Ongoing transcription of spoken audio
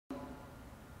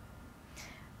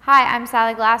Hi, I'm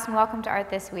Sally Glass and welcome to Art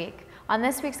This Week. On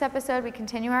this week's episode, we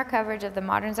continue our coverage of the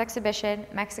Moderns exhibition,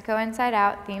 Mexico Inside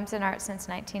Out, Themes in Art Since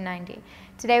 1990.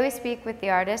 Today we speak with the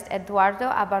artist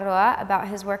Eduardo Abaroa about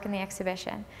his work in the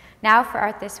exhibition. Now for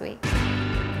Art This Week.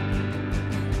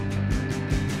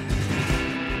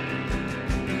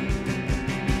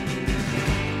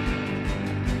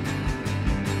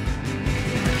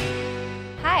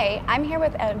 Hi, I'm here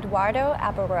with Eduardo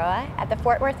Abaroa at the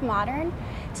Fort Worth Modern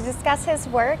to discuss his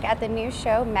work at the new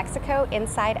show Mexico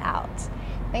Inside Out.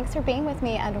 Thanks for being with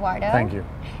me, Eduardo. Thank you.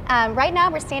 Right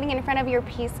now we're standing in front of your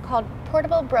piece called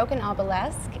Portable Broken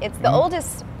Obelisk. It's the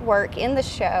oldest work in the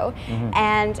show,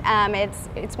 and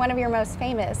it's one of your most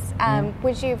famous.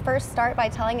 Would you first start by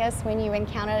telling us when you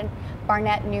encountered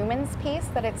Barnett Newman's piece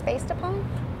that it's based upon?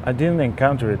 I didn't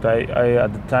encounter it.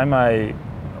 At the time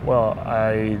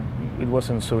it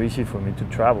wasn't so easy for me to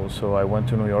travel, so I went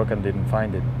to New York and didn't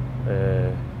find it.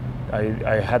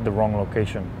 I had the wrong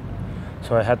location,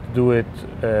 so I had to do it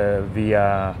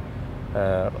via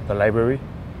the library,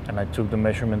 and I took the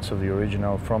measurements of the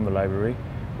original from the library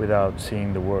without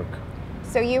seeing the work.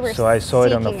 So you were So I saw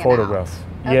it on the photograph.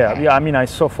 Okay. Yeah. I mean, I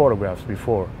saw photographs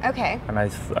before. Okay. And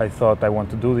I thought I want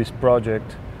to do this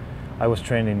project. I was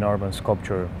trained in urban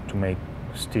sculpture to make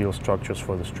steel structures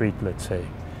for the street, let's say,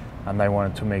 and I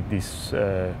wanted to make this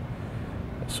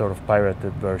sort of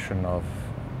pirated version of,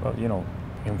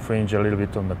 infringe a little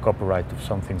bit on the copyright of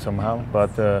something somehow,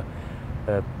 but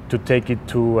to take it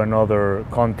to another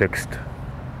context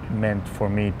meant for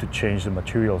me to change the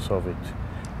materials of it,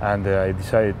 and I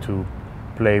decided to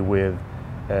play with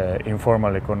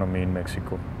informal economy in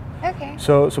Mexico. Okay.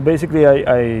 So basically,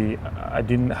 I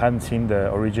hadn't seen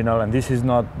the original, and this is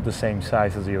not the same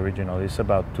size as the original. It's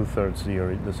about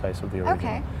 2/3 the size of the original,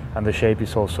 Okay. and the shape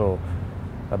is also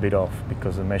a bit off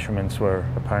because the measurements were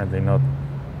apparently not.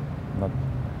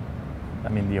 I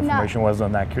mean, the information was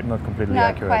not accurate, not completely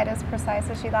accurate. Not quite as precise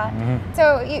as you thought.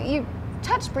 So you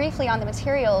touched briefly on the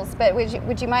materials, but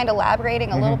would you mind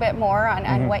elaborating a little bit more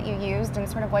on what you used and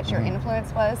sort of what your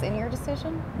influence was in your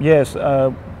decision? Yes,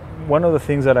 one of the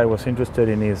things that I was interested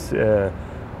in is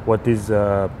what is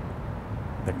the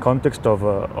context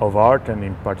of art, and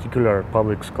in particular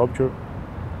public sculpture,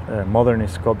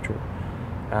 modernist sculpture,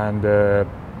 and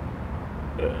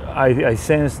I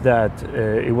sensed that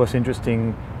it was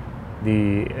interesting.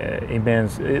 The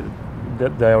immense,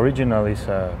 the original is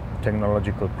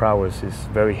technological prowess is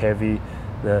very heavy.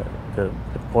 The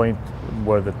point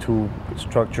where the two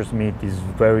structures meet is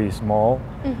very small.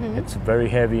 It's very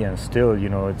heavy, and still,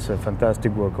 it's a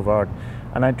fantastic work of art.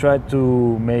 And I tried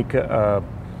to make a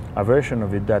version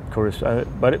of it that corresponds.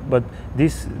 But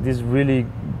this really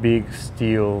big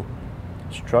steel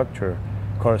structure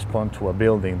correspond to a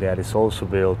building that is also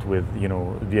built with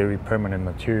very permanent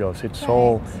materials. It's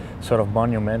all sort of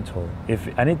monumental.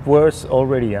 And it was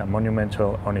already a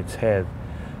monumental on its head,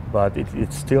 but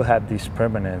it still had this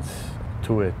permanence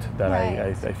to it that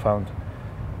I found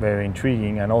very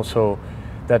intriguing, and also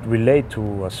that relate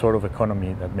to a sort of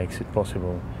economy that makes it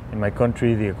possible. In my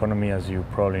country, the economy, as you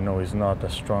probably know, is not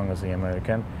as strong as the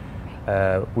American.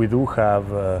 We do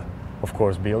have of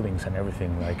course, buildings and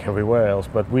everything like everywhere else,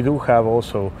 but we do have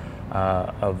also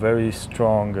a very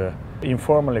strong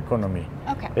informal economy.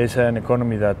 Okay. It's an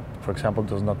economy that, for example,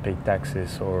 does not pay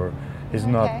taxes, or is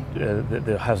not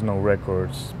that has no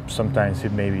records. Sometimes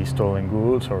it may be stolen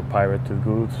goods or pirated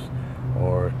goods,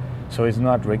 so it's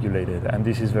not regulated, and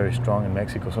this is very strong in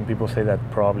Mexico. Some people say that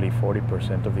probably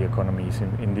 40% of the economy is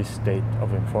in this state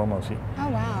of informalcy. Oh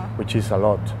wow! Which is a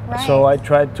lot. Right. So I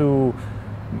tried to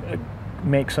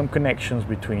make some connections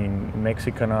between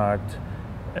Mexican art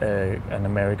and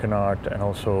American art, and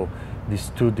also these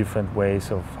two different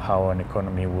ways of how an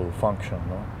economy will function.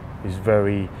 This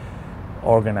very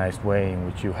organized way in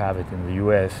which you have it in the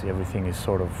US, everything is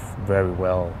sort of very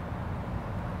well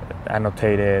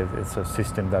annotated. It's a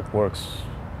system that works,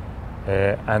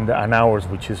 and ours,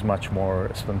 which is much more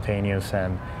spontaneous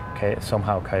and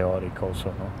somehow chaotic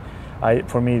also.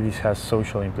 For me, this has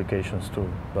social implications too,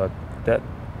 but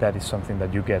that is something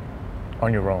that you get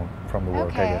on your own from the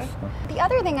work, I guess. The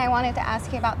other thing I wanted to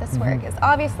ask you about this work is,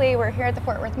 obviously we're here at the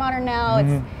Fort Worth Modern now,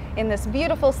 it's in this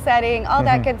beautiful setting, all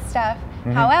that good stuff.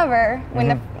 However,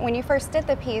 when you first did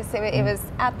the piece, it was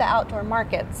at the outdoor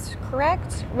markets,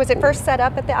 correct? Was it first set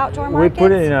up at the outdoor markets? We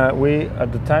put it in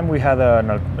at the time we had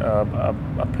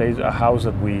a house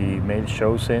that we made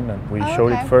shows in, and we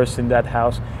showed it first in that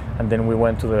house, and then we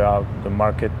went to the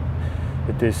market.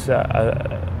 It is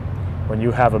when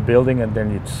you have a building and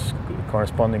then its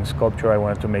corresponding sculpture, I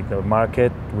wanted to make the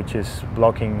market, which is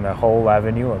blocking the whole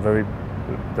avenue, a very,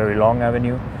 very long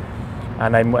avenue.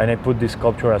 and I put this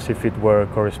sculpture as if it were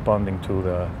corresponding to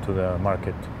the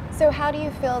market. So how do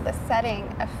you feel the setting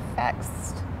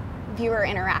affects viewer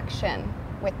interaction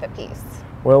with the piece?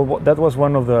 Well, that was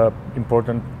one of the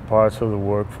important parts of the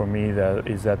work for me.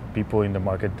 That people in the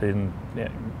market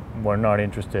were not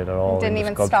interested at all in the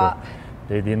sculpture. Stop.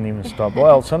 They didn't even stop.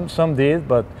 Well, some did,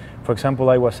 but for example,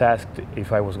 I was asked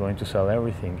if I was going to sell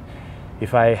everything.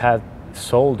 If I had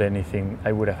sold anything,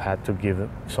 I would have had to give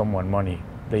someone money.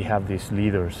 They have these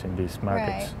leaders in these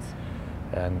markets,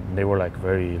 and they were like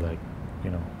very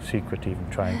secretive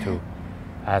and trying to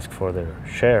ask for their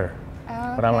share.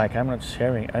 Oh, but I'm like, I'm not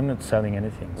sharing, I'm not selling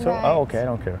anything. So, oh, okay, I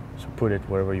don't care. So put it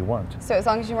wherever you want. So as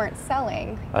long as you weren't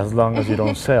selling. As long as you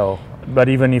don't sell, but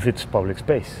even if it's public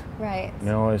space. Right.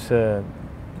 It's a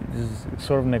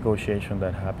sort of negotiation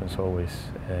that happens always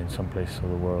in some places of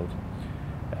the world,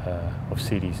 of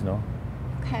cities, no?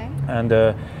 Okay.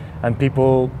 And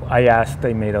people, I asked,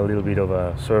 they made a little bit of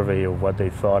a survey of what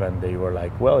they thought, and they were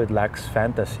like, well, it lacks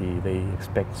fantasy. They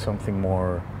expect something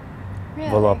more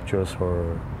voluptuous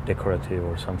or decorative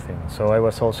or something. So I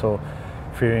was also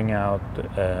figuring out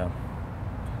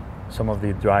some of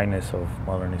the dryness of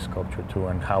modernist sculpture too,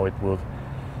 and how it would.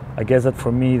 I guess that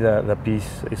for me the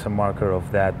piece is a marker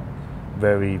of that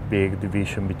very big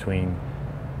division between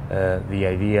the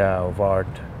idea of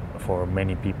art for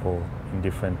many people in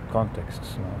different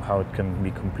contexts, how it can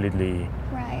be completely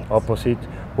opposite.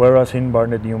 Whereas in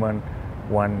Barnett Newman,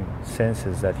 one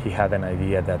senses that he had an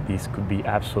idea that this could be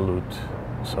absolute,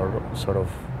 sort of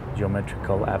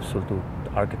geometrical absolute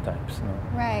archetypes.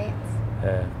 Right.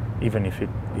 Even if it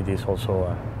is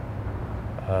also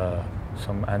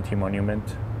some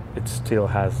anti-monument, it still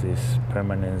has this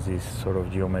permanence, this sort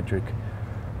of geometric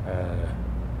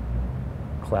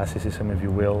classicism, if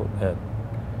you will, that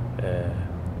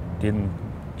didn't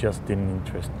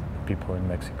interest people in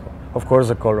Mexico. Of course,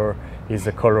 the color is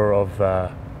the color of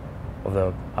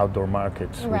the outdoor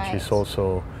markets, which is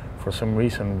also, for some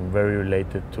reason, very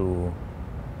related to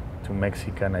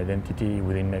Mexican identity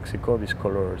within Mexico. This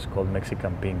color is called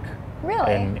Mexican pink.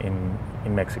 Really?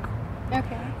 In Mexico.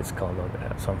 Okay. It's called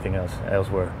something else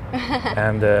elsewhere.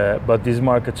 And but these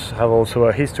markets have also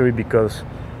a history because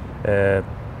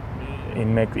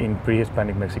in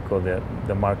pre-Hispanic Mexico,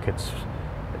 the markets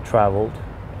traveled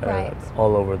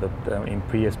all over in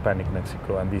pre-Hispanic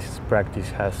Mexico, and this practice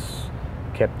has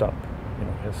kept up,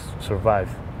 has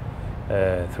survived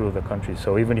through the country.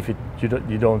 So even if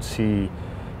you don't see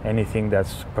anything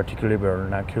that's particularly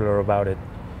vernacular about it,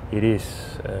 it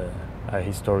is a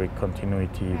historic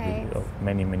continuity of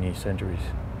many, many centuries.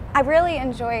 I really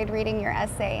enjoyed reading your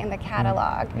essay in the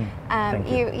catalog.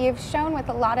 You've shown with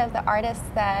a lot of the artists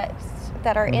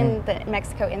that are in the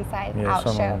Mexico Inside Out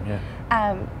show.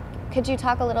 Could you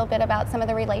talk a little bit about some of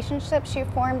the relationships you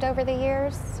formed over the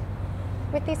years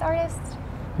with these artists?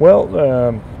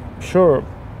 Well, sure.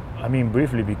 I mean,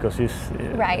 briefly, because it's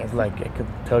like I could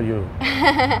tell you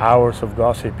hours of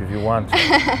gossip if you want.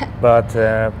 But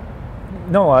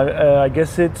no, I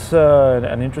guess it's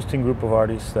an interesting group of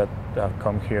artists that have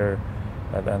come here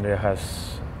that Andrea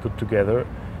has put together.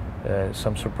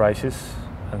 Some surprises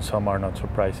and some are not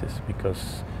surprises,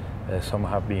 because some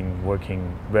have been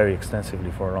working very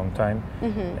extensively for a long time,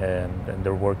 and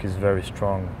their work is very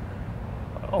strong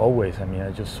always. I mean,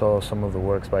 I just saw some of the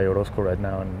works by Orozco right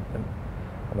now, and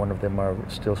one of them are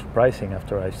still surprising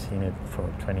after I've seen it for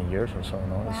 20 years or so.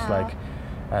 No? It's like,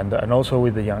 and also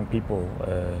with the young people,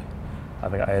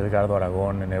 Eduardo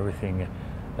Abaroa and everything.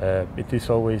 It is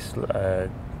always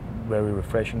very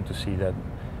refreshing to see that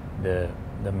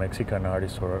the Mexican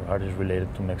artists or artists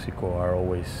related to Mexico are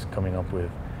always coming up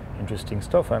with interesting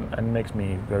stuff, and makes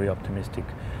me very optimistic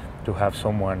to have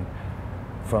someone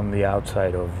from the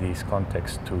outside of this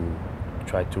context to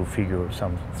try to figure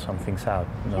some things out.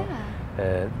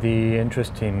 The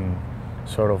interest in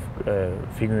sort of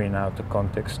figuring out the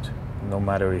context, no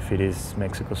matter if it is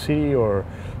Mexico City or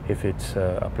if it's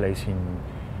a place in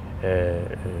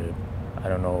I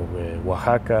don't know,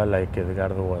 Oaxaca, like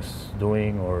Edgardo was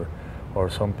doing, or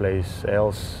someplace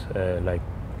else, like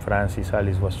Francis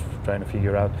Alice was trying to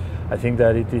figure out. I think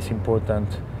that it is important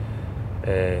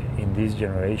in this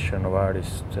generation of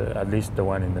artists, at least the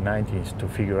one in the 90s, to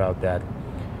figure out that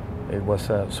it was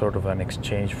a sort of an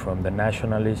exchange from the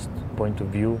nationalist point of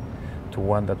view to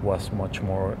one that was much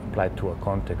more applied to a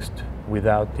context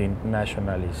without the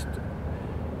nationalist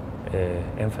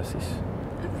emphasis.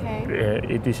 Okay.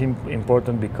 It is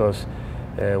important because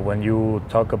when you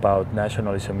talk about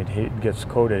nationalism, it gets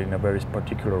coded in a very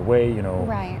particular way,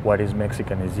 what is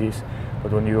Mexican is this,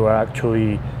 but when you are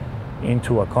actually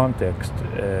into a context,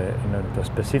 in a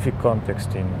specific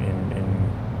context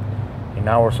in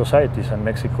our societies, and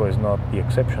Mexico is not the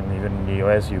exception. Even in the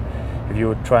US, if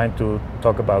you're trying to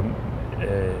talk about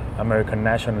American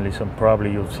nationalism,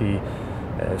 probably you'll see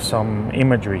some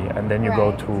imagery, and then you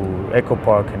go to Echo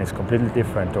Park and it's completely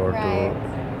different, or to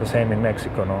the same in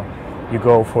Mexico. No, you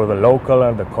go for the local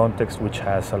and the context, which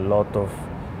has a lot of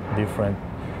different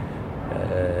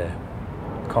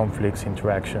conflicts,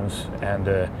 interactions, and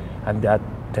that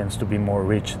tends to be more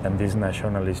rich than this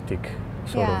nationalistic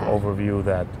sort of overview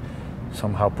that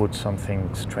somehow puts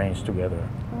something strange together.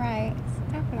 Right,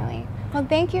 definitely. Well,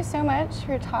 thank you so much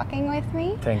for talking with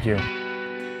me. Thank you.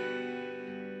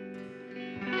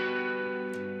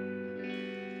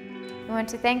 We want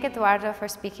to thank Eduardo for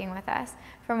speaking with us.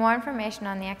 For more information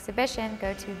on the exhibition,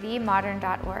 go to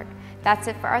themodern.org. That's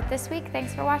it for Art This Week.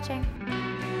 Thanks for watching.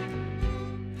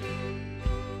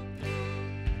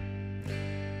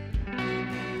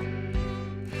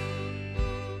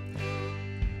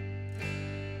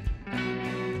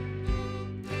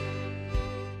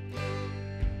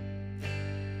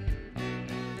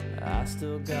 I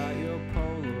still got your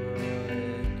pose.